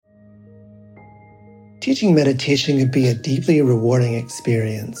Teaching meditation can be a deeply rewarding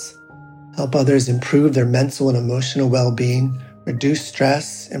experience. Help others improve their mental and emotional well-being, reduce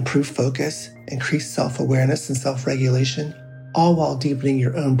stress, improve focus, increase self-awareness and self-regulation, all while deepening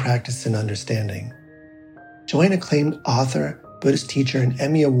your own practice and understanding. Join acclaimed author, Buddhist teacher, and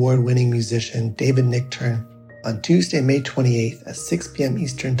Emmy Award-winning musician David Nichtern on Tuesday, May 28th at 6 p.m.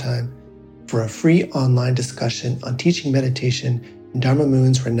 Eastern Time for a free online discussion on teaching meditation in Dharma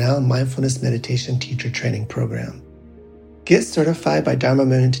Moon's renowned mindfulness meditation teacher training program. Get certified by Dharma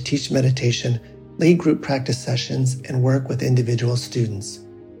Moon to teach meditation, lead group practice sessions, and work with individual students.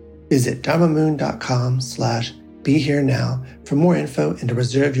 Visit dharmamoon.com/BeHereNow for more info and to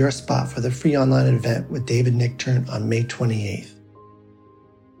reserve your spot for the free online event with David Nichtern on May 28th.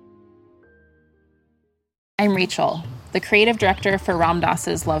 I'm Rachel, the creative director for Ram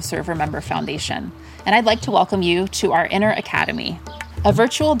Dass's Love Serve Remember Foundation, and I'd like to welcome you to our Inner Academy, a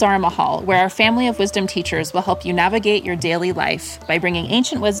virtual Dharma hall where our family of wisdom teachers will help you navigate your daily life by bringing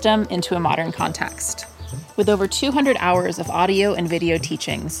ancient wisdom into a modern context. With over 200 hours of audio and video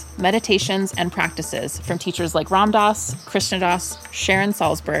teachings, meditations, and practices from teachers like Ram Dass, Krishna Das, Sharon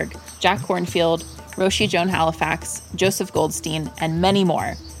Salzberg, Jack Kornfield, Roshi Joan Halifax, Joseph Goldstein, and many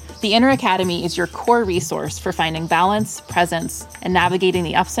more, the Inner Academy is your core resource for finding balance, presence, and navigating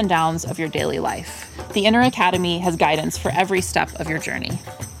the ups and downs of your daily life. The Inner Academy has guidance for every step of your journey.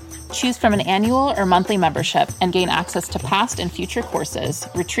 Choose from an annual or monthly membership and gain access to past and future courses,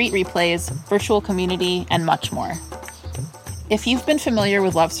 retreat replays, virtual community, and much more. If you've been familiar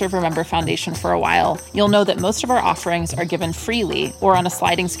with Love Serve Remember Foundation for a while, you'll know that most of our offerings are given freely or on a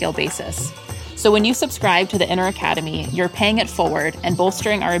sliding scale basis. So when you subscribe to the Inner Academy, you're paying it forward and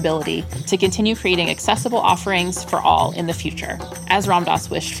bolstering our ability to continue creating accessible offerings for all in the future, as Ram Dass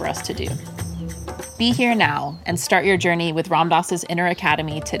wished for us to do. Be here now and start your journey with Ram Dass's Inner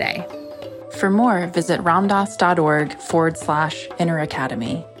Academy today. For more, visit ramdass.org/Inner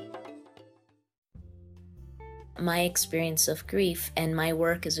Academy. My experience of grief and my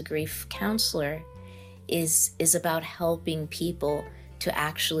work as a grief counselor is about helping people to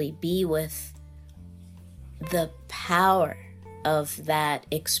actually be with the power of that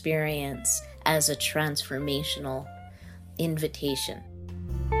experience as a transformational invitation.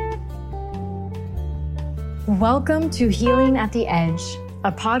 Welcome to Healing at the Edge,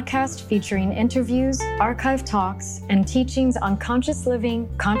 a podcast featuring interviews, archived talks, and teachings on conscious living,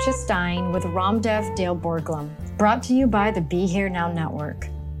 conscious dying with Ramdev Dale Borglum, brought to you by the Be Here Now Network.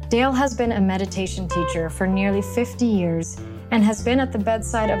 Dale has been a meditation teacher for nearly 50 years and has been at the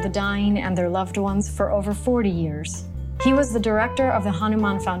bedside of the dying and their loved ones for over 40 years. He was the director of the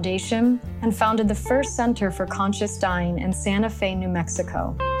Hanuman Foundation and founded the first Center for Conscious Dying in Santa Fe, New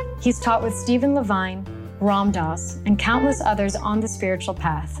Mexico. He's taught with Stephen Levine, Ram Dass, and countless others on the spiritual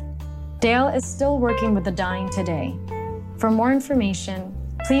path. Dale is still working with the dying today. For more information,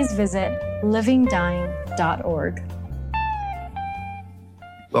 please visit livingdying.org.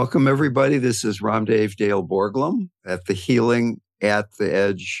 Welcome, everybody. This is Ramdev Dale Borglum at the Healing at the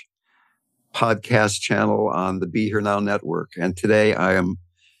Edge podcast channel on the Be Here Now Network. And today I am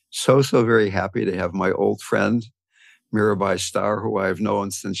so very happy to have my old friend, Mirabai Starr, who I've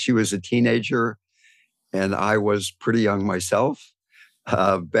known since she was a teenager and I was pretty young myself,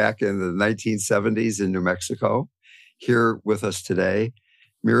 back in the 1970s in New Mexico, here with us today.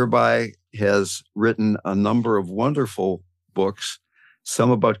 Mirabai has written a number of wonderful books,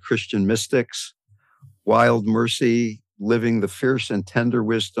 some about Christian mystics, Wild Mercy, Living the Fierce and Tender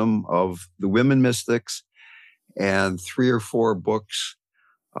Wisdom of the Women Mystics, and 3 or 4 books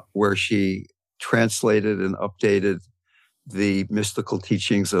where she translated and updated the mystical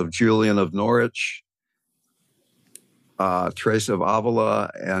teachings of Julian of Norwich, Teresa of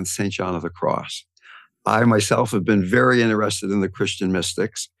Avila, and St. John of the Cross. I myself have been very interested in the Christian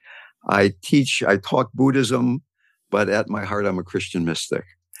mystics. I talk Buddhism, but at my heart, I'm a Christian mystic.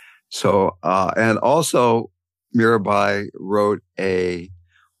 So, and also Mirabai wrote a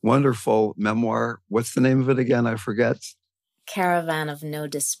wonderful memoir. What's the name of it again? I forget. Caravan of No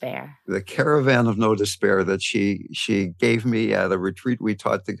Despair. The Caravan of No Despair that she gave me at a retreat we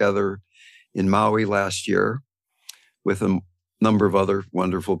taught together in Maui last year with a number of other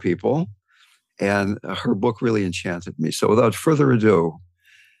wonderful people. And her book really enchanted me. So without further ado,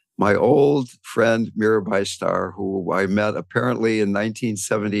 my old friend Mirabai Starr, who I met apparently in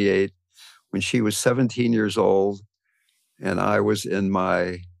 1978 when she was 17 years old, and I was in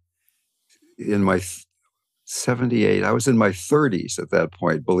my 78. I was in my 30s at that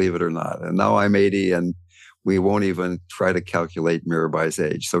point, believe it or not. And now I'm 80, and we won't even try to calculate Mirabai's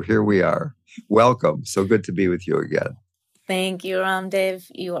age. So here we are. Welcome. So good to be with you again. Thank you,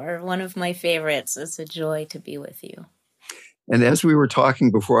 Ramdev. You are one of my favorites. It's a joy to be with you. And as we were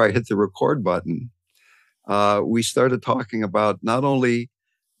talking before I hit the record button, we started talking about not only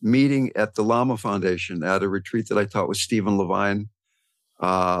meeting at the Lama Foundation at a retreat that I taught with Stephen Levine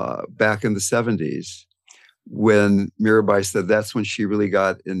back in the 70s, when Mirabai said that's when she really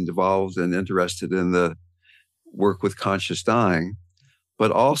got involved and interested in the work with conscious dying,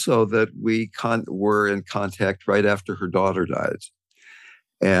 but also that we were in contact right after her daughter died.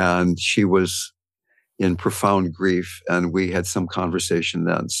 And she was in profound grief, and we had some conversation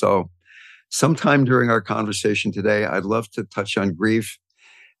then. So sometime during our conversation today, I'd love to touch on grief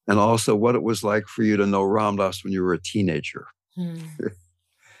and also what it was like for you to know Ram Dass when you were a teenager.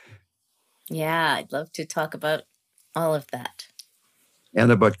 Yeah, I'd love to talk about all of that.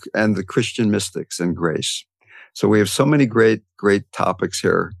 And the Christian mystics and grace. So we have so many great topics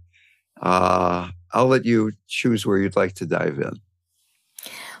here. I'll let you choose where you'd like to dive in.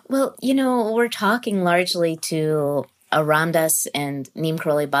 Well, we're talking largely to a Ram Dass and Neem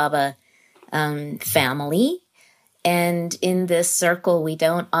Karoli Baba family. And in this circle, we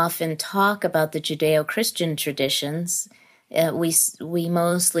don't often talk about the Judeo-Christian traditions. We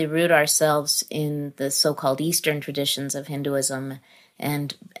mostly root ourselves in the so-called Eastern traditions of Hinduism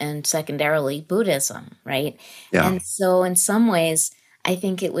and secondarily Buddhism, right? Yeah. And so in some ways, I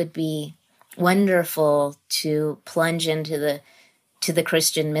think it would be wonderful to plunge into the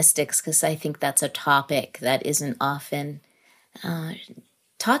Christian mystics, because I think that's a topic that isn't often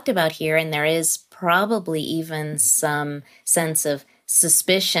talked about here, and there is probably even some sense of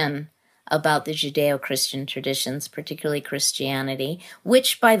suspicion about the Judeo-Christian traditions, particularly Christianity,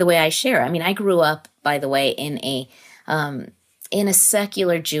 which, by the way, I share. I mean, I grew up, by the way, in a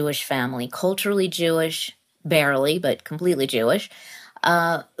secular Jewish family, culturally Jewish, barely, but completely Jewish.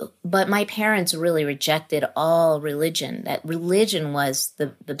 But my parents really rejected all religion. That religion was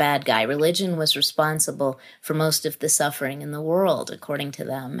the bad guy. Religion was responsible for most of the suffering in the world, according to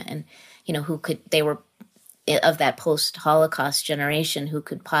them. And, they were of that post-Holocaust generation who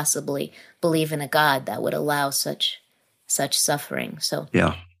could possibly believe in a God that would allow such suffering. So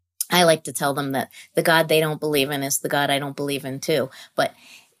yeah. I like to tell them that the God they don't believe in is the God I don't believe in too. But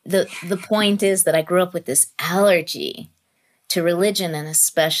the point is that I grew up with this allergy to religion and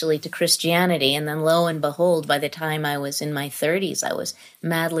especially to Christianity. And then lo and behold, by the time I was in my 30s, I was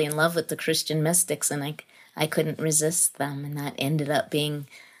madly in love with the Christian mystics, and I couldn't resist them. And that ended up being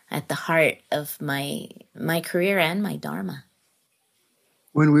at the heart of my career and my Dharma.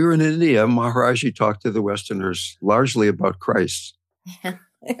 When we were in India, Maharaji talked to the Westerners largely about Christ. Yeah.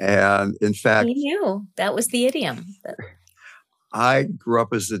 And in fact, he knew that was the idiom. I grew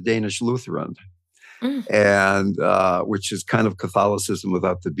up as a Danish Lutheran, and which is kind of Catholicism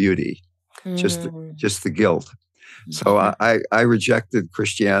without the beauty, just the guilt. So I rejected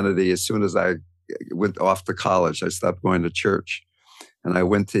Christianity as soon as I went off to college. I stopped going to church, and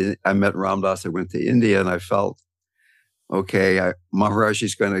I met Ram Dass. I went to India, and I felt, okay,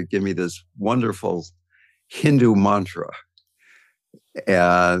 Maharaji's going to give me this wonderful Hindu mantra.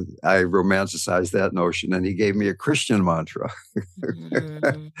 And I romanticized that notion, and he gave me a Christian mantra.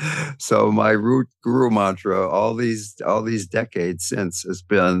 So my root guru mantra, all these decades since, has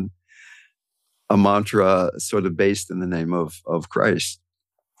been a mantra sort of based in the name of Christ.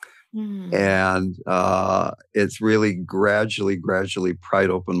 And it's really gradually pried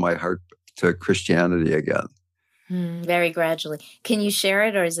open my heart to Christianity again. Very gradually. Can you share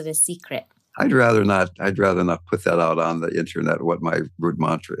it, or is it a secret? I'd rather not put that out on the internet, what my root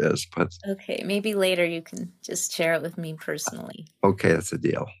mantra is. But okay, maybe later you can just share it with me personally. Okay, that's a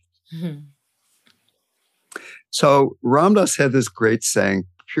deal. So Ram Dass had this great saying,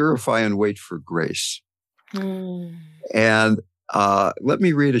 "Purify and wait for grace." And let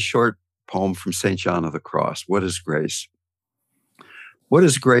me read a short poem from St. John of the Cross. What is grace? What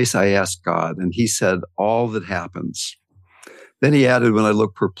is grace, I asked God, and he said, all that happens. Then he added, when I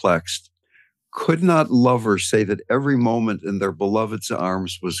looked perplexed, could not lovers say that every moment in their beloved's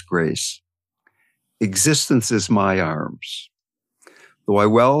arms was grace? Existence is my arms. Though I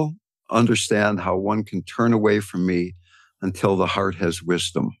well understand how one can turn away from me until the heart has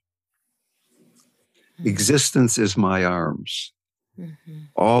wisdom. Existence is my arms.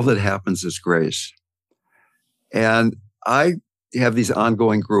 All that happens is grace. And I have these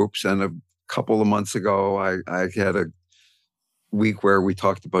ongoing groups, and a couple of months ago, I had a week where we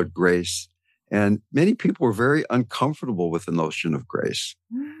talked about grace. And many people were very uncomfortable with the notion of grace.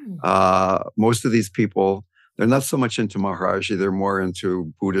 Most of these people, they're not so much into Maharaji, they're more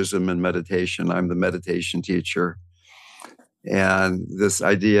into Buddhism and meditation. I'm the meditation teacher. And this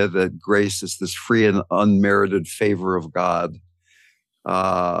idea that grace is this free and unmerited favor of God,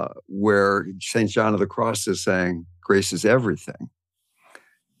 where St. John of the Cross is saying grace is everything.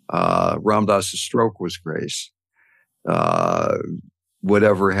 Ram Dass's stroke was grace.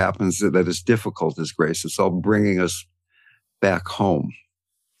 Whatever happens that is difficult is grace. It's all bringing us back home.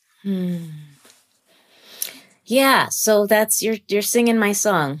 Yeah, so that's you're singing my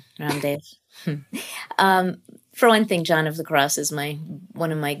song, Ramdev. For one thing, John of the Cross is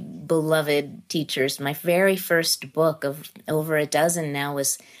one of my beloved teachers. My very first book of over a dozen now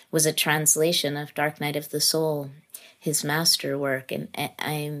was a translation of Dark Night of the Soul, his masterwork, and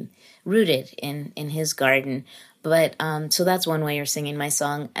I'm rooted in his garden. But so that's one way you're singing my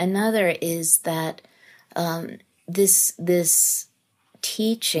song. Another is that this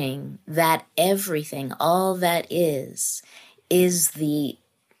teaching that everything, all that is the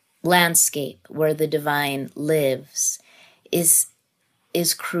landscape where the divine lives, is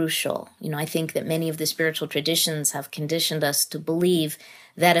crucial. I think that many of the spiritual traditions have conditioned us to believe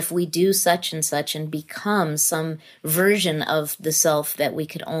that if we do such and such and become some version of the self that we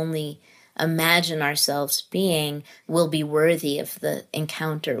could only imagine ourselves being, we'll be worthy of the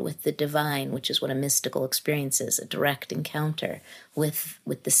encounter with the divine, which is what a mystical experience is, a direct encounter with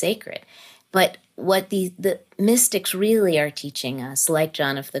the sacred. But what the mystics really are teaching us, like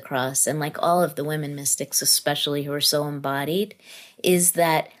John of the Cross and like all of the women mystics, especially who are so embodied, is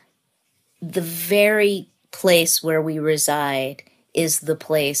that the very place where we reside is the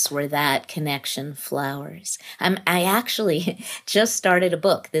place where that connection flowers. I actually just started a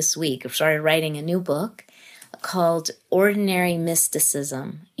book this week. I've started writing a new book called Ordinary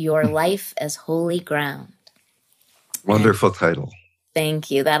Mysticism, Your Life as Holy Ground. Wonderful title.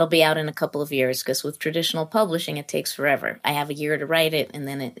 Thank you. That'll be out in a couple of years, because with traditional publishing, it takes forever. I have a year to write it, and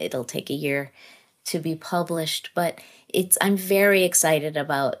then it'll take a year to be published. But I'm very excited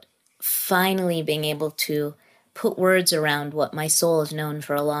about finally being able to put words around what my soul has known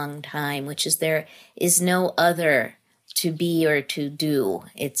for a long time, which is there is no other to be or to do.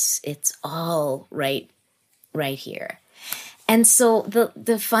 It's all right here. And so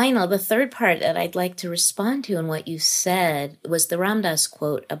the third part that I'd like to respond to in what you said was the Ram Dass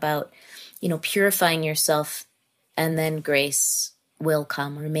quote about, purifying yourself and then grace will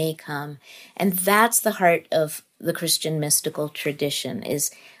come or may come. And that's the heart of the Christian mystical tradition,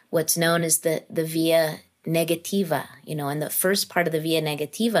 is what's known as the via negativa, and the first part of the via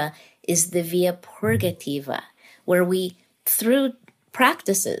negativa is the via purgativa, where we, through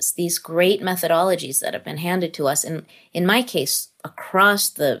practices, these great methodologies that have been handed to us, and in my case, across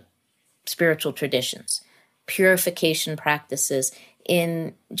the spiritual traditions, purification practices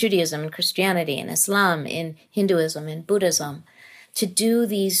in Judaism and Christianity and Islam, in Hinduism and Buddhism, to do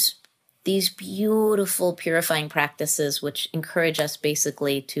these beautiful purifying practices which encourage us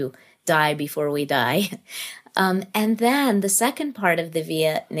basically to die before we die. And then the second part of the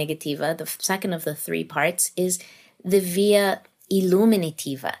via negativa, the second of the three parts, is the via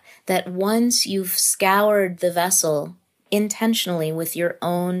illuminativa, that once you've scoured the vessel intentionally with your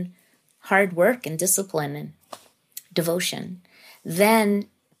own hard work and discipline and devotion, then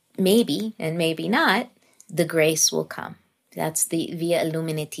maybe, and maybe not, the grace will come. That's the via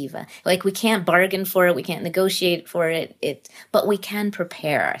illuminativa. Like, we can't bargain for it, we can't negotiate for it, but we can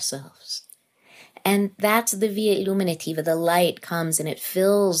prepare ourselves. And that's the via illuminativa. The light comes and it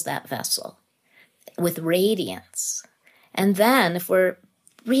fills that vessel with radiance. And then, if we're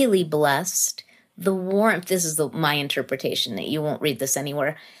really blessed, the warmth, this is my interpretation, that you won't read this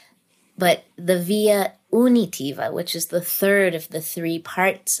anywhere, but the via unitiva, which is the third of the three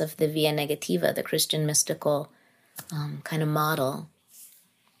parts of the via negativa, the Christian mystical kind of model,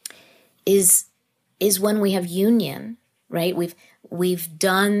 is when we have union, right? We've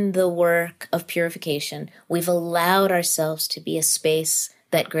done the work of purification. We've allowed ourselves to be a space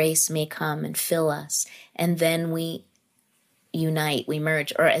that grace may come and fill us. And then we unite, we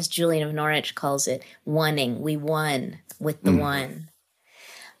merge, or as Julian of Norwich calls it, oneing. We one with the one.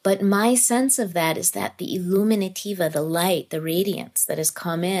 But my sense of that is that the illuminativa, the light, the radiance that has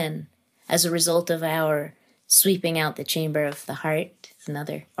come in as a result of our sweeping out the chamber of the heart,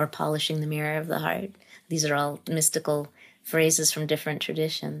 or polishing the mirror of the heart. These are all mystical phrases from different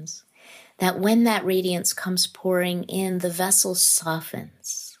traditions. That when that radiance comes pouring in, the vessel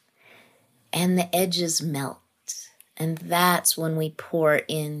softens and the edges melt. And that's when we pour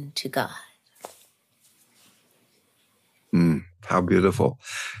into God. How beautiful.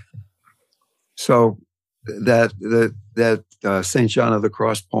 So that St. John of the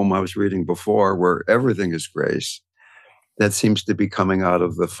Cross poem I was reading before, where everything is grace, that seems to be coming out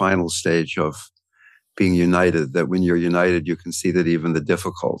of the final stage of being united, that when you're united, you can see that even the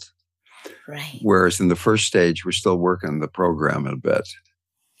difficult. Right. Whereas in the first stage, we're still working the program a bit.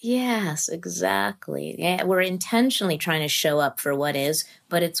 Yes, exactly. Yeah, we're intentionally trying to show up for what is,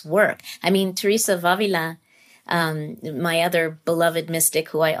 but it's work. I mean, Teresa of Avila, my other beloved mystic,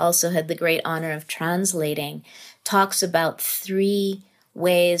 who I also had the great honor of translating, talks about 3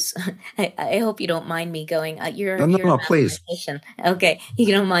 ways. I hope you don't mind me going. You're a Please. mathematician. Okay, you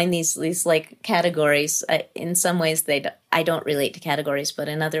don't mind these like categories. In some ways, I don't relate to categories, but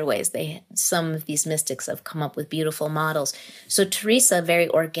in other ways, some of these mystics have come up with beautiful models. So Teresa very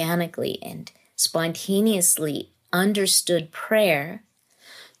organically and spontaneously understood prayer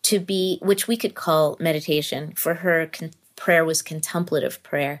to be, which we could call meditation. For her, prayer was contemplative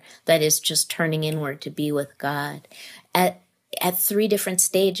prayer. That is just turning inward to be with God. At 3 different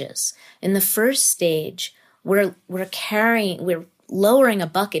stages. In the first stage, we're lowering a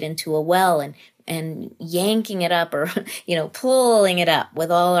bucket into a well and yanking it up, or pulling it up with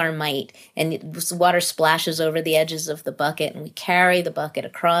all our might, and water splashes over the edges of the bucket, and we carry the bucket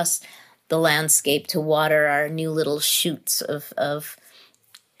across the landscape to water our new little shoots of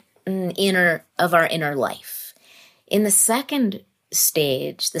our inner life. In the second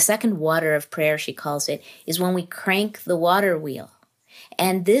stage, the second water of prayer, she calls it, is when we crank the water wheel.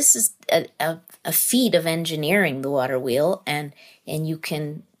 And this is a feat of engineering the water wheel, and you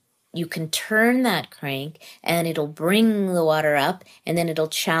can turn that crank and it'll bring the water up, and then it'll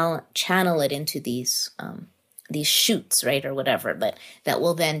channel it into these chutes, right, or whatever, but that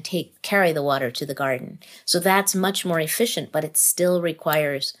will then carry the water to the garden. So that's much more efficient, but it still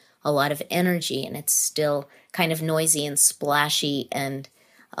requires a lot of energy, and it's still kind of noisy and splashy, and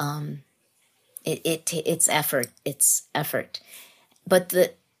it's effort. It's effort.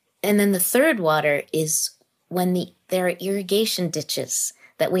 And then the third water is when there are irrigation ditches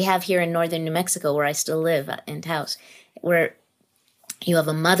that we have here in northern New Mexico, where I still live in Taos, where you have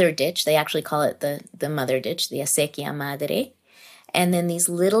a mother ditch. They actually call it the mother ditch, the acequia madre. And then these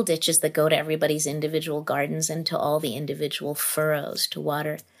little ditches that go to everybody's individual gardens and to all the individual furrows to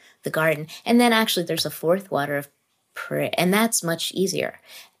water the garden. And then actually there's a fourth water of prayer, and that's much easier.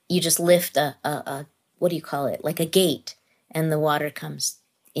 You just lift a what do you call it? Like a gate, and the water comes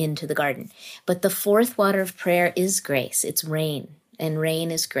into the garden. But the fourth water of prayer is grace. It's rain, and rain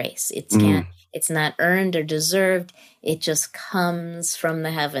is grace. It's not earned or deserved. It just comes from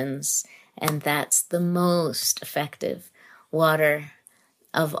the heavens, and that's the most effective water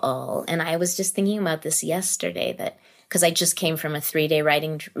of all. And I was just thinking about this yesterday, because I just came from a 3-day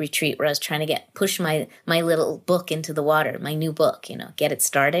writing retreat where I was trying to push my little book into the water, my new book, get it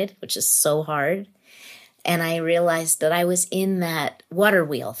started, which is so hard. And I realized that I was in that water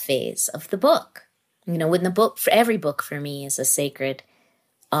wheel phase of the book. When the book, for every book for me is a sacred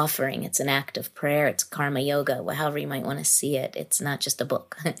offering. It's an act of prayer. It's karma yoga, however you might want to see it. It's not just a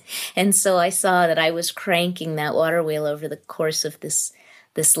book. And so I saw that I was cranking that water wheel over the course of this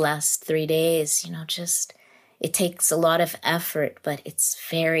last 3 days, it takes a lot of effort, but it's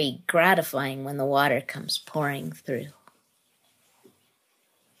very gratifying when the water comes pouring through.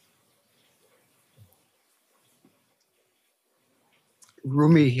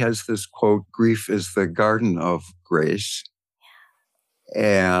 Rumi has this quote, "Grief is the garden of grace."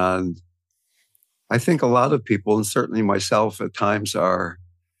 Yeah. And I think a lot of people, and certainly myself at times, are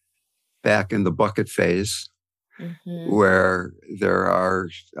back in the bucket phase, where there are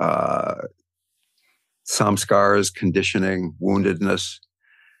samskaras, conditioning, woundedness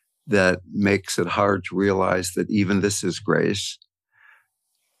that makes it hard to realize that even this is grace.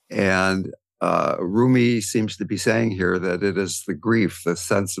 And Rumi seems to be saying here that it is the grief, the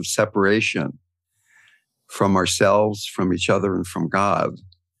sense of separation from ourselves, from each other, and from God,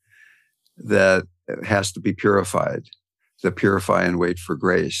 that has to be purified, to purify and wait for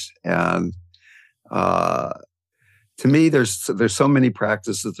grace. And to me, there's so many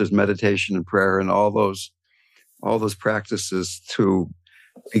practices. There's meditation and prayer and all those practices to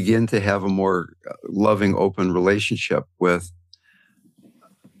begin to have a more loving, open relationship with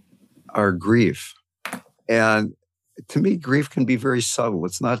our grief. And to me, grief can be very subtle.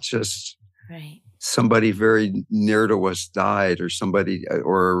 It's not just somebody very near to us died,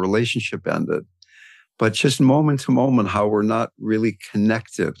 or a relationship ended, but just moment to moment, how we're not really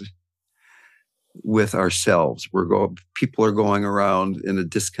connected with ourselves. People are going around in a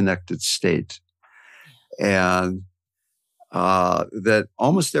disconnected state. And that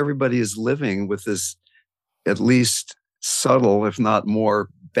almost everybody is living with this at least subtle, if not more,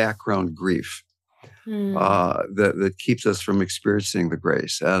 background grief that keeps us from experiencing the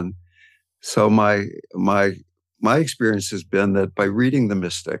grace. And so my experience has been that by reading the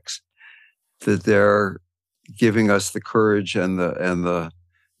mystics, that they're giving us the courage and the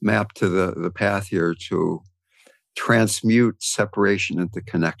map to the path here to transmute separation into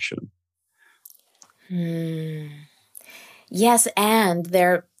connection. Yes, and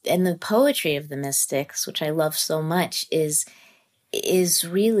the poetry of the mystics, which I love so much, is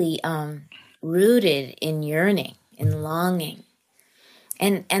really rooted in yearning, in longing.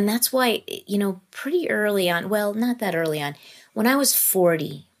 And that's why, pretty early on, well, not that early on, when I was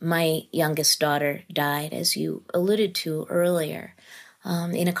 40, my youngest daughter died, as you alluded to earlier,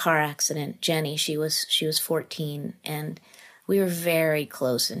 in a car accident. Jenny, she was 14, and we were very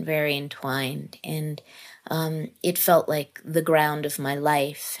close and very entwined. And it felt like the ground of my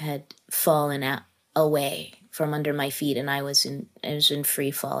life had fallen away from under my feet, and I was in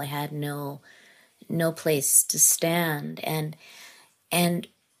free fall. I had no place to stand, and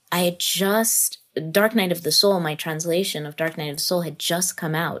I had just, Dark Night of the Soul, my translation of Dark Night of the Soul had just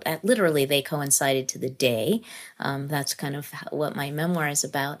come out. Literally, they coincided to the day. That's kind of what my memoir is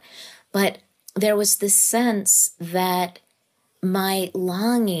about. But there was this sense that my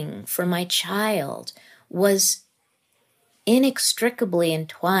longing for my child was inextricably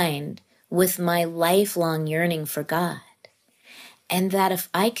entwined with my lifelong yearning for God. And that if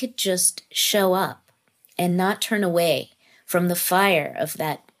I could just show up and not turn away from the fire of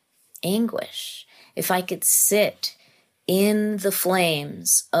that anguish, if I could sit in the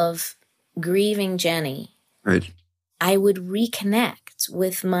flames of grieving Jenny, right, I would reconnect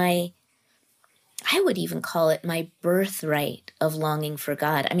with I would even call it my birthright of longing for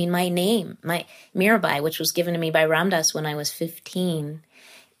God. I mean, my name, my Mirabai, which was given to me by Ram Dass when I was 15,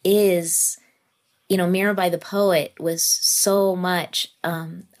 is, Mirabai the poet was so much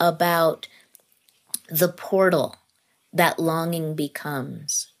about the portal that longing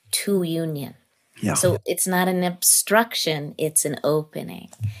becomes to union. Yeah. So it's not an obstruction, it's an opening.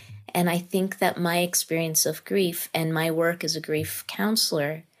 And I think that my experience of grief and my work as a grief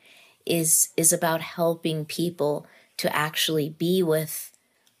counselor is about helping people to actually be with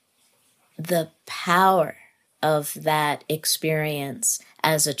the power of that experience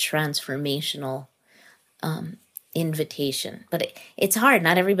as a transformational invitation. But it's hard.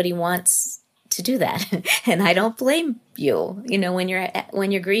 Not everybody wants to do that. And I don't blame you. When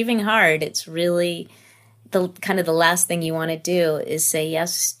you're grieving hard, it's really the last thing you want to do is say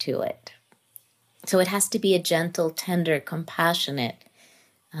yes to it. So it has to be a gentle, tender, compassionate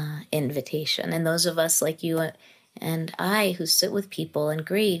invitation. And those of us like you and I who sit with people in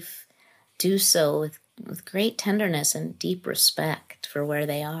grief do so with great tenderness and deep respect for where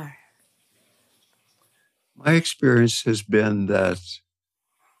they are. My experience has been that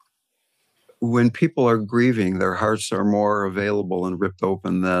when people are grieving, their hearts are more available and ripped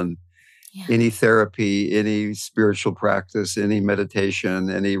open than any therapy, any spiritual practice, any meditation,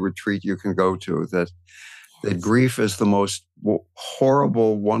 any retreat you can go to. That grief is the most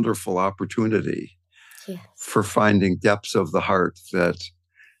horrible, wonderful opportunity for finding depths of the heart that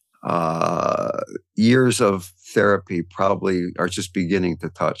years of therapy probably are just beginning to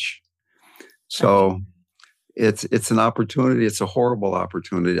touch. So it's an opportunity. It's a horrible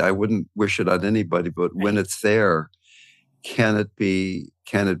opportunity. I wouldn't wish it on anybody, but when it's there, can it be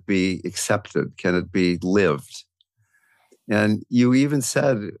accepted? Can it be lived? And you even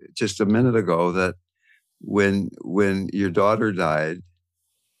said just a minute ago that when your daughter died,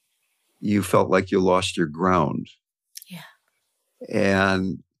 you felt like you lost your ground. Yeah.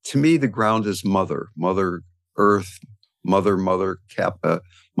 And to me, the ground is Mother Earth, Mother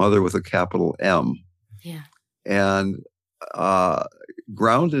with a capital M. Yeah. And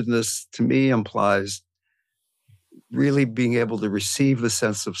groundedness to me implies really being able to receive the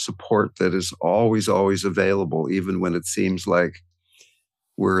sense of support that is always, always available, even when it seems like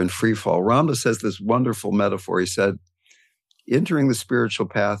we're in free fall. Ram Dass says this wonderful metaphor. He said, entering the spiritual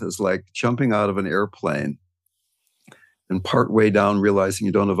path is like jumping out of an airplane and partway down realizing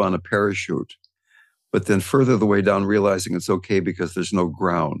you don't have on a parachute, but then further the way down realizing it's okay because there's no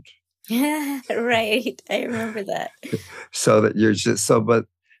ground. Right. I remember that. So that you're but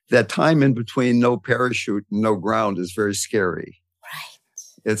that time in between no parachute and no ground is very scary. Right.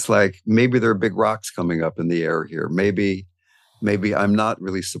 It's like, maybe there are big rocks coming up in the air here. Maybe I'm not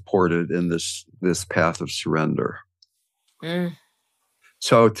really supported in this path of surrender. Mm.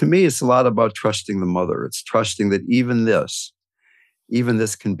 So to me, it's a lot about trusting the mother. It's trusting that even this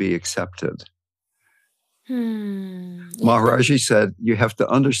can be accepted. Maharaji said, you have to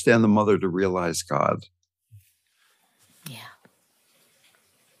understand the mother to realize God. Yeah.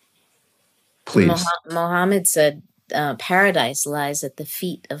 Please. Muhammad said, paradise lies at the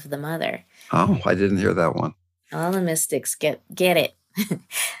feet of the mother. Oh, I didn't hear that one. All the mystics get it.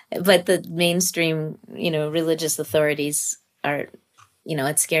 But the mainstream, religious authorities are,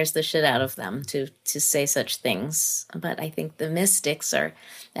 it scares the shit out of them to say such things. But I think the mystics are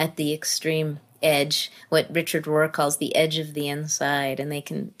at the extreme edge, what Richard Rohr calls the edge of the inside, and they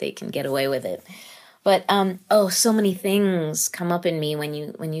can get away with it. But so many things come up in me when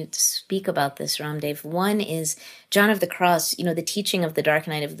you speak about this, Ramdev. One is John of the Cross. The teaching of the Dark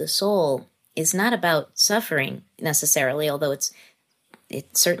Night of the Soul is not about suffering necessarily, although it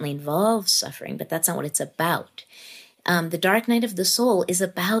certainly involves suffering, but that's not what it's about. The Dark Night of the Soul is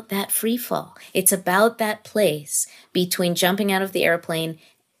about that free fall. It's about that place between jumping out of the airplane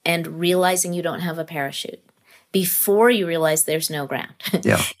and realizing you don't have a parachute before you realize there's no ground.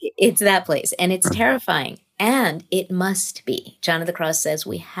 Yeah. It's that place, and it's terrifying, and it must be. John of the Cross says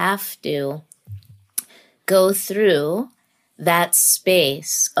we have to go through that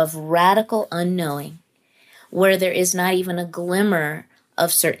space of radical unknowing where there is not even a glimmer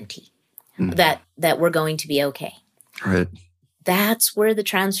of certainty that we're going to be okay. Right. That's where the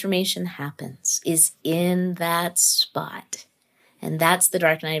transformation happens, is in that spot. And that's the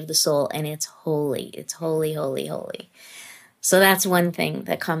Dark Night of the Soul, and it's holy. It's holy, holy, holy. So that's one thing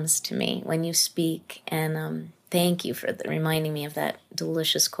that comes to me when you speak, and thank you for reminding me of that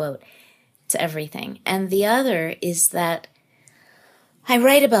delicious quote. It's everything. And the other is that I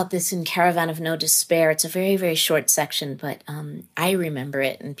write about this in Caravan of No Despair. It's a very, very short section, but I remember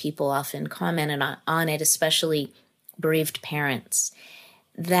it, and people often commented on it, especially bereaved parents,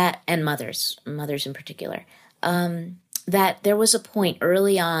 and mothers in particular, that there was a point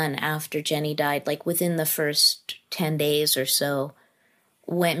early on after Jenny died, like within the first 10 days or so,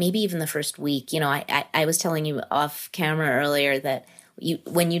 when maybe even the first week. I was telling you off camera earlier that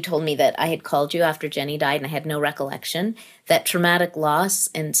when you told me that I had called you after Jenny died and I had no recollection, that traumatic loss,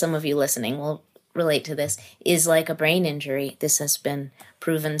 and some of you listening will relate to this, is like a brain injury. This has been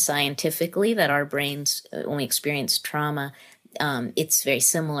proven scientifically that our brains, when we experience trauma, it's very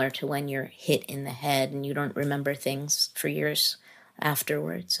similar to when you're hit in the head and you don't remember things for years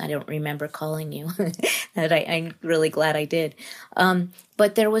afterwards. I don't remember calling you. That I'm really glad I did.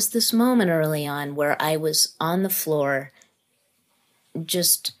 But there was this moment early on where I was on the floor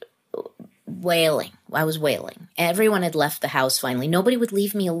just wailing. I was wailing. Everyone had left the house finally. Nobody would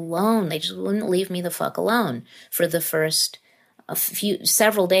leave me alone. They just wouldn't leave me the fuck alone for the first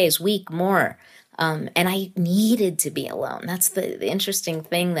several days, week more. And I needed to be alone. That's the interesting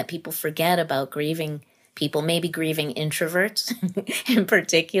thing that people forget about grieving people, maybe grieving introverts in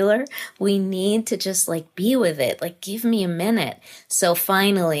particular. We need to just be with it. Give me a minute. So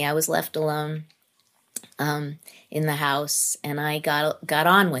finally I was left alone in the house, and I got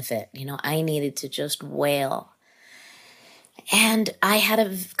on with it. I needed to just wail. And I had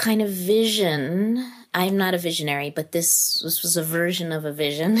a kind of vision. I'm not a visionary, but this was a version of a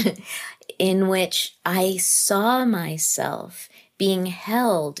vision in which I saw myself being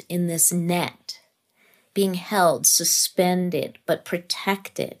held in this net, being held, suspended, but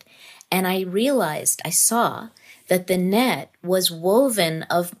protected. And I saw that the net was woven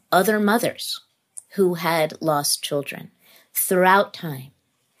of other mothers who had lost children throughout time.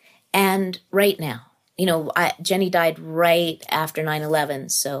 And right now, Jenny died right after 9/11.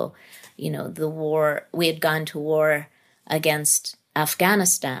 So, the war, we had gone to war against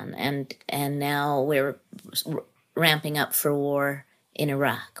Afghanistan, and now we're ramping up for war in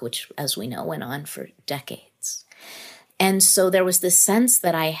Iraq, which, as we know, went on for decades. And so there was this sense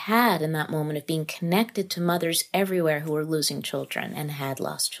that I had in that moment of being connected to mothers everywhere who were losing children and had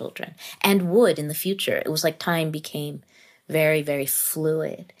lost children and would in the future. It was like time became very, very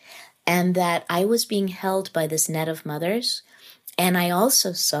fluid, and that I was being held by this net of mothers. And I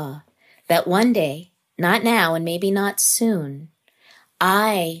also saw that one day, not now and maybe not soon,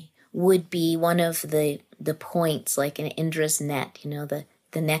 I would be one of the points, like in Indra's net, the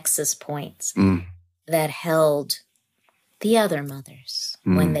nexus points that held the other mothers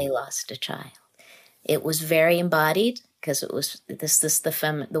when they lost a child. It was very embodied because it was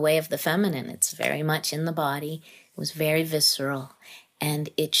the way of the feminine. It's very much in the body. It was very visceral, and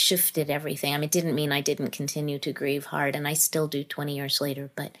it shifted everything. I mean, it didn't mean I didn't continue to grieve hard, and I still do 20 years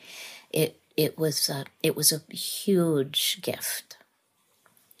later. But it was a huge gift.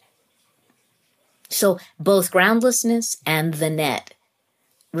 So both groundlessness and the net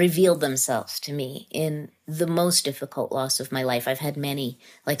revealed themselves to me in the most difficult loss of my life. I've had many,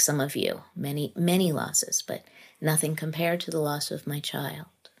 like some of you, many, many losses, but nothing compared to the loss of my child.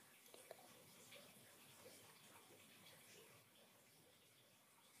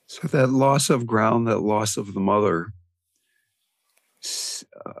 So that loss of ground, that loss of the mother,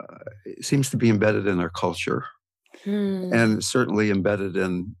 seems to be embedded in our culture. and certainly embedded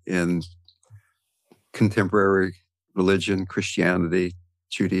in contemporary religion, Christianity,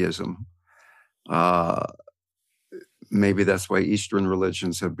 Judaism. Maybe that's why Eastern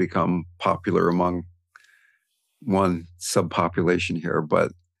religions have become popular among one subpopulation here.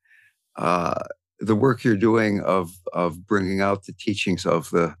 But the work you're doing of bringing out the teachings of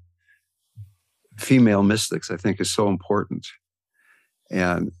the female mystics, I think, is so important.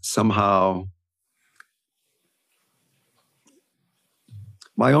 And somehow,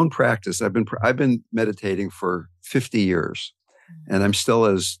 my own practice, I've been meditating for 50 years, and I'm still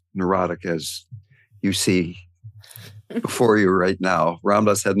as neurotic as you see before you right now. Ram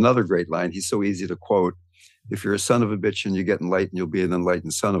Dass had another great line. He's so easy to quote. If you're a son of a bitch and you get enlightened, you'll be an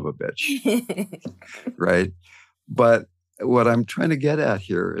enlightened son of a bitch. Right? But what I'm trying to get at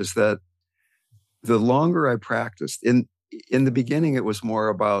here is that the longer I practiced, in the beginning, it was more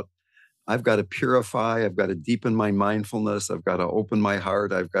about, I've got to purify, I've got to deepen my mindfulness, I've got to open my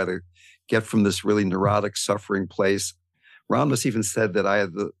heart, I've got to get from this really neurotic, suffering place. Ram Dass even said that I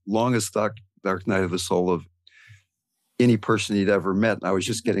had the longest dark night of the soul of any person he'd ever met. And I was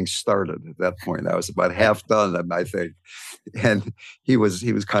just getting started at that point. I was about half done, I think. And he was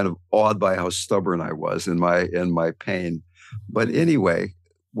kind of awed by how stubborn I was in my pain. But anyway,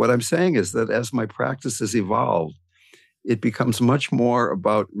 what I'm saying is that as my practice has evolved, it becomes much more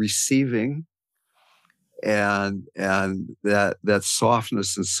about receiving and that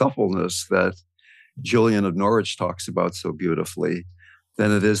softness and suppleness that Julian of Norwich talks about so beautifully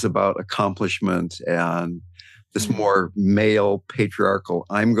than it is about accomplishment and this more male patriarchal,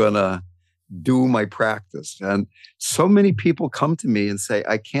 I'm going to do my practice. And so many people come to me and say,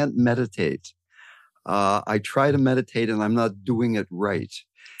 I can't meditate. I try to meditate and I'm not doing it right.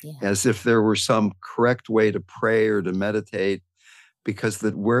 Yeah. As if there were some correct way to pray or to meditate, because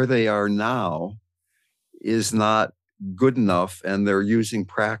that where they are now is not good enough, and they're using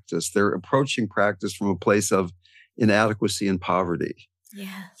practice. They're approaching practice from a place of inadequacy and poverty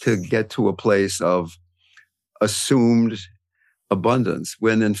to get to a place of assumed abundance,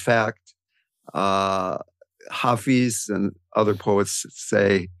 when in fact, Hafiz and other poets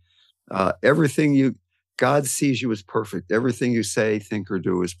say, God sees you as perfect. Everything you say, think, or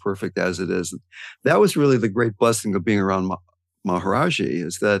do is perfect as it is. And that was really the great blessing of being around Maharaji,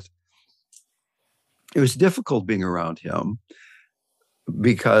 is that it was difficult being around him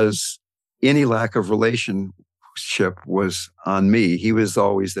because any lack of relationship was on me. He was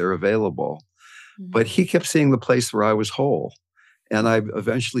always there available. Mm-hmm. But he kept seeing the place where I was whole. And I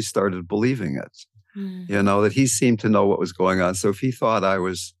eventually started believing it, that he seemed to know what was going on. So if he thought I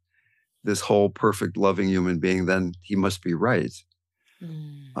was this whole perfect, loving human being, then he must be right.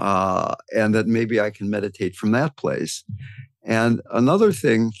 And that maybe I can meditate from that place. And another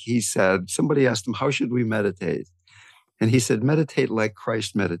thing he said, somebody asked him, how should we meditate? And he said, meditate like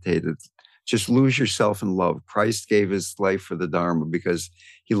Christ meditated. Just lose yourself in love. Christ gave his life for the Dharma because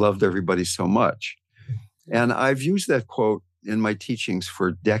he loved everybody so much. And I've used that quote in my teachings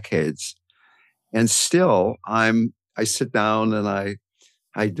for decades. And still, I sit down and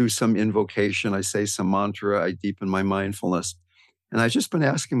I do some invocation, I say some mantra, I deepen my mindfulness. And I've just been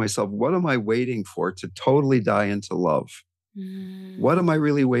asking myself, what am I waiting for to totally die into love? What am I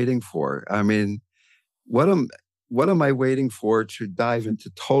really waiting for? I mean, what am I waiting for to dive into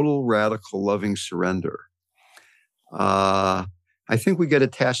total, radical, loving surrender? I think we get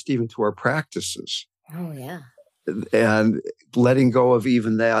attached even to our practices. Oh, yeah. And letting go of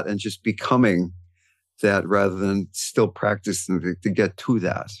even that and just becoming that rather than still practicing to get to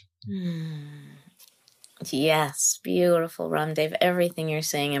that. Yes, beautiful, Ramdev. Everything you're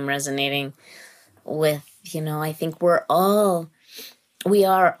saying, I'm resonating with. I think we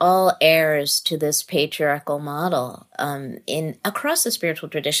are all heirs to this patriarchal model across the spiritual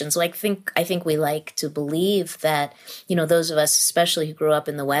traditions. I think we like to believe that, those of us, especially who grew up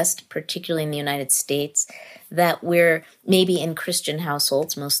in the West, particularly in the United States, that we're maybe in Christian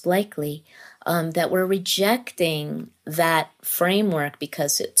households, most likely, that we're rejecting that framework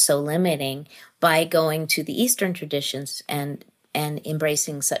because it's so limiting by going to the Eastern traditions and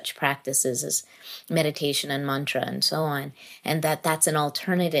embracing such practices as meditation and mantra and so on, and that's an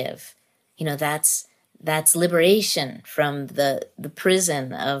alternative. That's liberation from the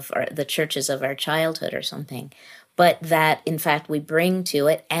prison of the churches of our childhood or something. But that, in fact, we bring to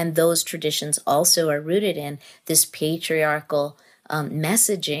it, and those traditions also are rooted in this patriarchal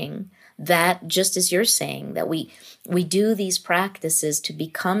messaging that, just as you're saying, that we do these practices to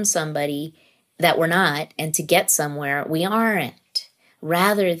become somebody that we're not and to get somewhere we aren't,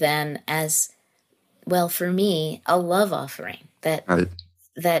 rather than as, well, for me, a love offering.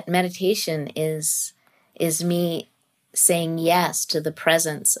 That meditation is me saying yes to the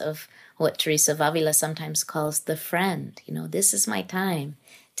presence of what Teresa of Avila sometimes calls the friend. This is my time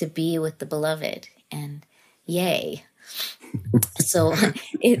to be with the beloved, and yay. So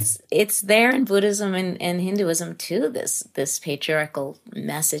it's there in Buddhism and Hinduism too, this patriarchal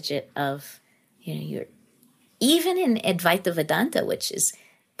message of, you're even in Advaita Vedanta, which is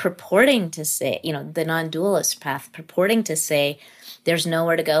purporting to say, the non-dualist path, purporting to say there's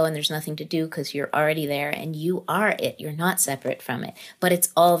nowhere to go and there's nothing to do because you're already there and you are it. You're not separate from it. But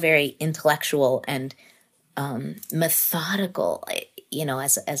it's all very intellectual and methodical,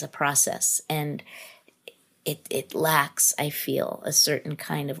 as a process. And it lacks, I feel, a certain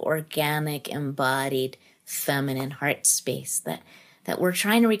kind of organic, embodied, feminine heart space that we're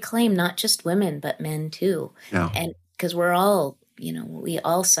trying to reclaim, not just women, but men too. Yeah. And because we're all, we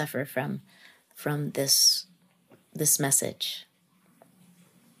all suffer from this message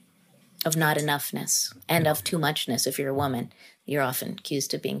of not enoughness and of too muchness. If you're a woman, you're often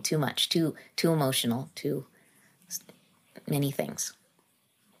accused of being too much, too emotional, too many things.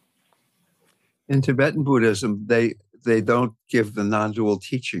 In Tibetan Buddhism, they don't give the non-dual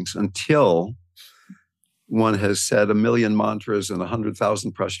teachings until one has said 1,000,000 mantras and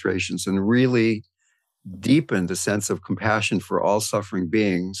 100,000 prostrations and really deepened a sense of compassion for all suffering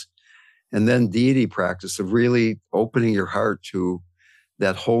beings. And then deity practice of really opening your heart to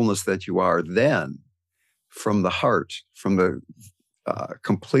that wholeness that you are. Then from the heart, from the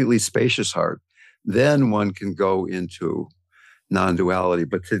completely spacious heart, then one can go into non-duality.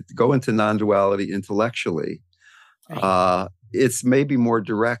 But to go into non-duality intellectually, right. It's maybe more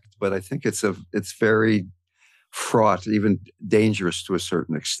direct, but I think it's very fraught, even dangerous to a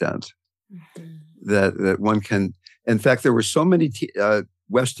certain extent. Mm-hmm. That one can. In fact, there were so many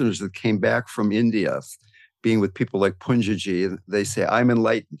Westerners that came back from India, being with people like Punjaji, and they say, "I'm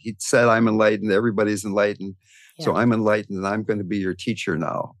enlightened." He said, "I'm enlightened." Everybody's enlightened, so I'm enlightened, and I'm going to be your teacher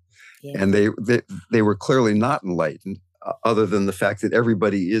now. Yeah. And they were clearly not enlightened. Other than the fact that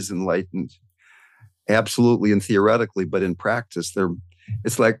everybody is enlightened, absolutely and theoretically, but in practice,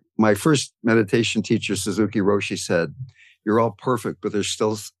 it's like my first meditation teacher, Suzuki Roshi, said, "You're all perfect, but there's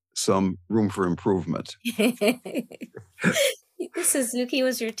still some room for improvement." Suzuki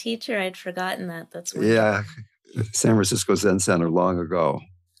was your teacher. I'd forgotten that. That's wonderful. Yeah, San Francisco Zen Center long ago.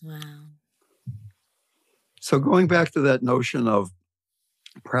 Wow. So going back to that notion of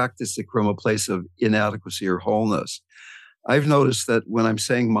practicing from a place of inadequacy or wholeness, I've noticed that when I'm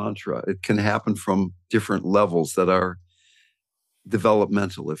saying mantra, it can happen from different levels that are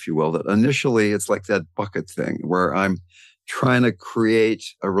developmental, if you will. That initially it's like that bucket thing where I'm trying to create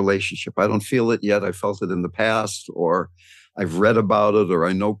a relationship. I don't feel it yet. I felt it in the past, or I've read about it, or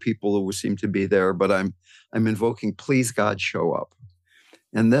I know people who seem to be there, but I'm invoking, please God, show up.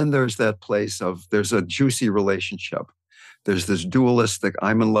 And then there's that place of, there's a juicy relationship. There's this dualistic,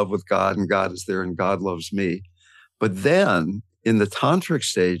 I'm in love with God and God is there and God loves me. But then in the tantric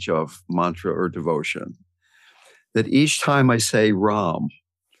stage of mantra or devotion, that each time I say Ram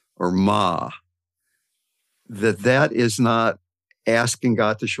or Ma, that is not asking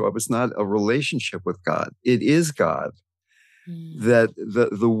God to show up. It's not a relationship with God. It is God. That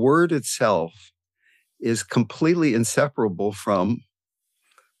the word itself is completely inseparable from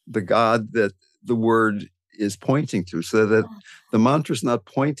the God that the word is pointing to, so that the mantra is not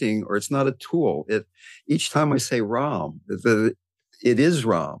pointing, or it's not a tool. Each time I say Ram, it is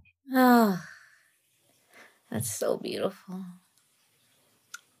Ram. Oh, that's so beautiful.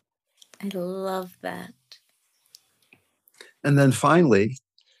 I love that. And then finally,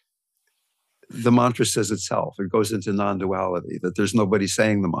 the mantra says itself. It goes into non-duality, that there's nobody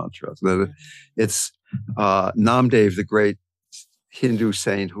saying the mantra. That it's Namdev, the great Hindu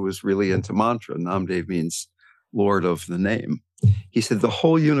saint who was really into mantra. Namdev means Lord of the name. He said the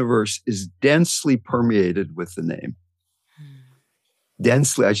whole universe is densely permeated with the name.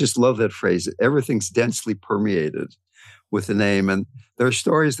 Densely, I just love that phrase. Everything's densely permeated with the name. And there are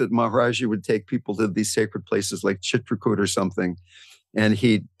stories that Maharaji would take people to these sacred places like Chitrakoot or something, and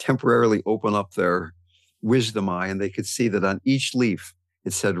he'd temporarily open up their wisdom eye, and they could see that on each leaf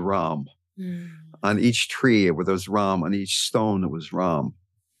it said Ram. On each tree it was Ram. On each stone it was Ram.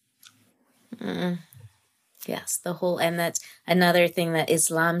 Yes, and that's another thing that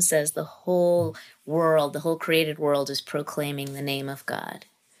Islam says, the whole world, the whole created world is proclaiming the name of God.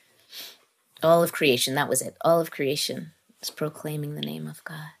 All of creation, that was it. All of creation is proclaiming the name of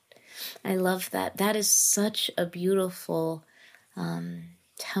God. I love that. That is such a beautiful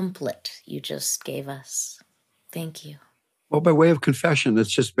template you just gave us. Thank you. Well, by way of confession, it's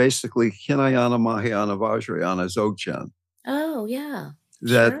just basically Hinayana, Mahayana, Vajrayana, Dzogchen. Oh, yeah.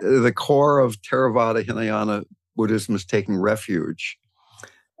 That the core of Theravada Hinayana Buddhism is taking refuge,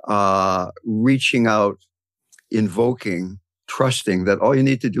 reaching out, invoking, trusting that all you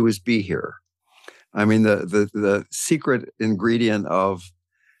need to do is be here. I mean, the secret ingredient of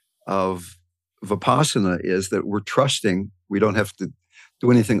Vipassana is that we're trusting. We don't have to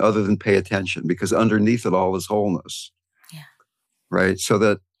do anything other than pay attention, because underneath it all is wholeness. Yeah. Right. So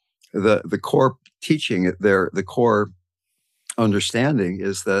that the core teaching there, the core understanding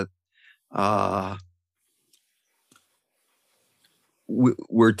is that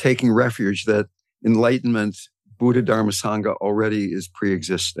we're taking refuge, that enlightenment, Buddha, Dharma, Sangha already is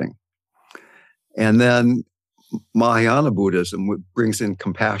pre-existing. And then Mahayana Buddhism brings in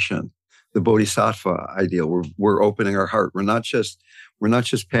compassion, the Bodhisattva ideal. We're opening our heart. We're not just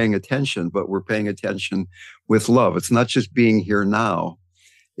paying attention, but we're paying attention with love. It's not just being here now.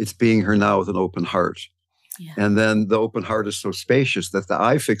 It's being here now with an open heart. Yeah. And then the open heart is so spacious that the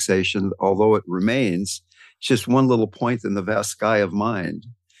I fixation, although it remains, it's just one little point in the vast sky of mind,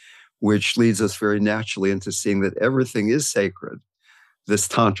 which leads us very naturally into seeing that everything is sacred, this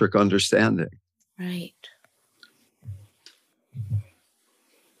tantric understanding. Right.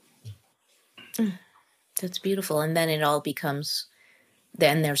 That's beautiful. And then it all becomes,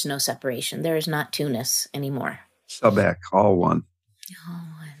 then there's no separation. There is not two-ness anymore. Sabek, all one. All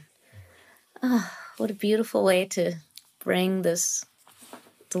one. Oh, what a beautiful way to bring this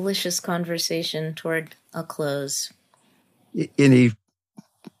delicious conversation toward a close. Any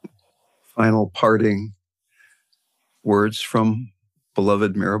final parting words from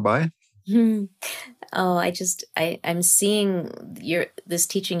beloved Mirabai? Oh, I'm seeing this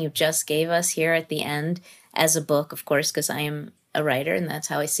teaching you just gave us here at the end as a book, of course, because I am a writer and that's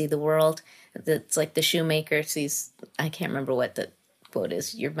how I see the world. It's like the shoemaker sees, I can't remember what the quote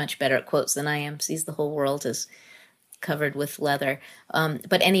is. You're much better at quotes than I am. Sees the whole world as covered with leather.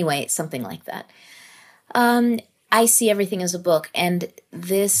 But anyway, something like that. I see everything as a book, and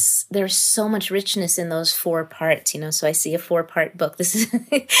there's so much richness in those 4 parts, so I see a 4-part book. This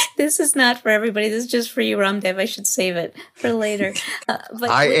is not for everybody. This is just for you, Ramdev. I should save it for later. But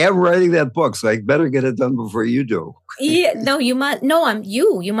I am writing that book, so I better get it done before you do. Yeah, no, you must. No,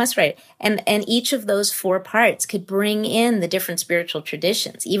 you must write it. And each of those 4 parts could bring in the different spiritual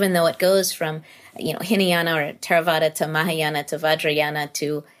traditions, even though it goes from, Hinayana or Theravada to Mahayana to Vajrayana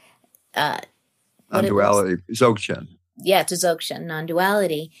to non-duality, Dzogchen. Yeah, to Dzogchen,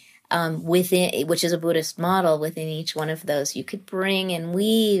 non-duality, within, which is a Buddhist model. Within each one of those, you could bring and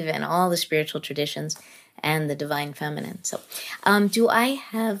weave in all the spiritual traditions and the divine feminine. So, do I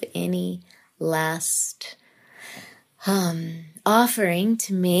have any last offering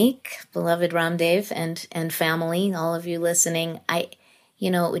to make, beloved Ramdev and family, all of you listening? It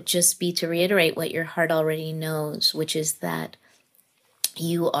would just be to reiterate what your heart already knows, which is that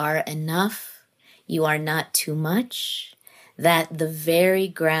you are enough. You are not too much, that the very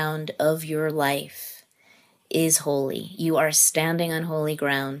ground of your life is holy. You are standing on holy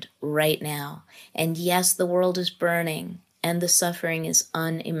ground right now. And yes, the world is burning and the suffering is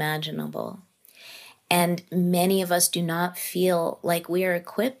unimaginable. And many of us do not feel like we are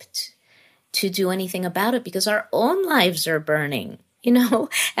equipped to do anything about it because our own lives are burning.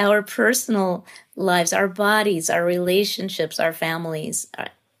 Our personal lives, our bodies, our relationships, our families,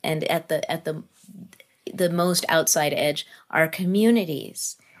 and at the most outside edge, our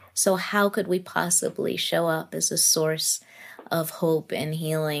communities. So how could we possibly show up as a source of hope and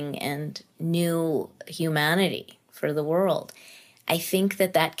healing and new humanity for the world? I think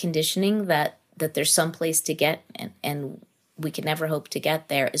that conditioning that there's some place to get and we can never hope to get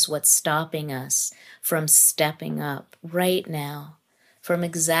there is what's stopping us from stepping up right now from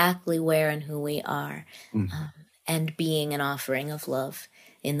exactly where and who we are, and being an offering of love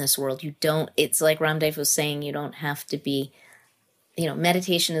in this world. It's like Ramdev was saying, you don't have to be,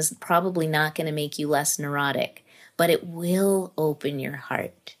 meditation is probably not going to make you less neurotic, but it will open your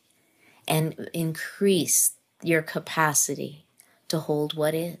heart and increase your capacity to hold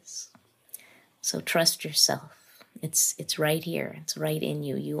what is. So trust yourself. It's right here. It's right in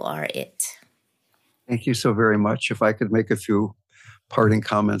you. You are it. Thank you so very much. If I could make a few parting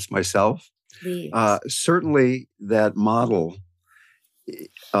comments myself. Please. Certainly that model,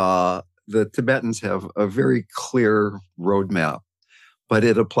 the Tibetans have a very clear roadmap, but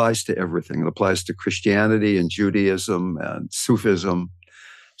it applies to everything. It applies to Christianity and Judaism and Sufism.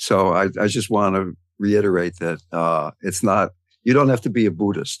 So I just want to reiterate that it's not, you don't have to be a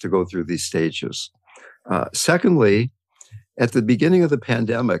Buddhist to go through these stages. Secondly, at the beginning of the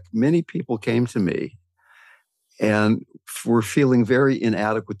pandemic, many people came to me and were feeling very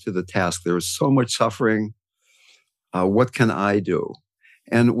inadequate to the task. There was so much suffering. What can I do?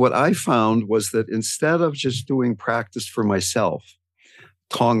 And what I found was that instead of just doing practice for myself,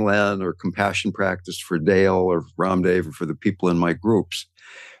 Tonglen or compassion practice for Dale or Ramdev or for the people in my groups,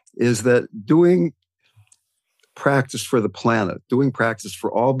 is that doing practice for the planet, doing practice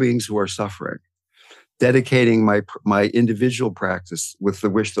for all beings who are suffering, dedicating my individual practice with the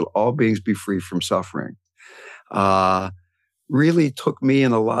wish that all beings be free from suffering, really took me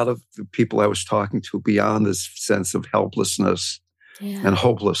and a lot of the people I was talking to beyond this sense of helplessness and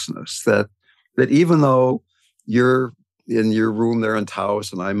hopelessness. That even though you're in your room there in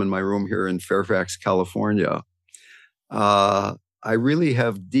Taos and I'm in my room here in Fairfax, California, I really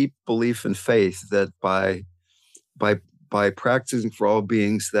have deep belief and faith that by practicing for all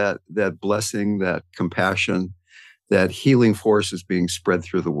beings, that blessing, that compassion, that healing force is being spread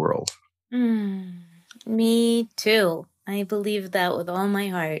through the world. Me too. I believe that with all my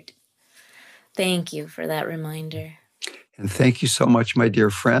heart. Thank you for that reminder. And thank you so much, my dear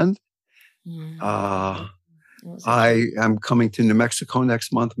friend. I am coming to New Mexico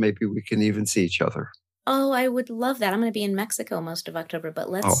next month. Maybe we can even see each other. Oh, I would love that. I'm going to be in Mexico most of October, but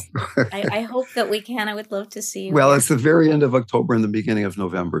I hope that we can. I would love to see you. Well, it's the very end of October and the beginning of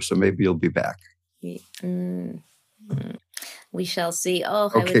November, so maybe you'll be back. We shall see. Oh,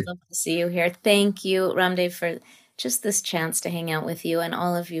 okay. I would love to see you here. Thank you, Ramdev, for just this chance to hang out with you, and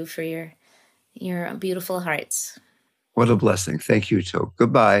all of you for your beautiful hearts. What a blessing. Thank you, too.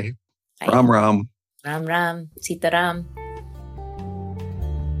 Goodbye. Bye. Ram Ram. Ram Ram. Sita Ram.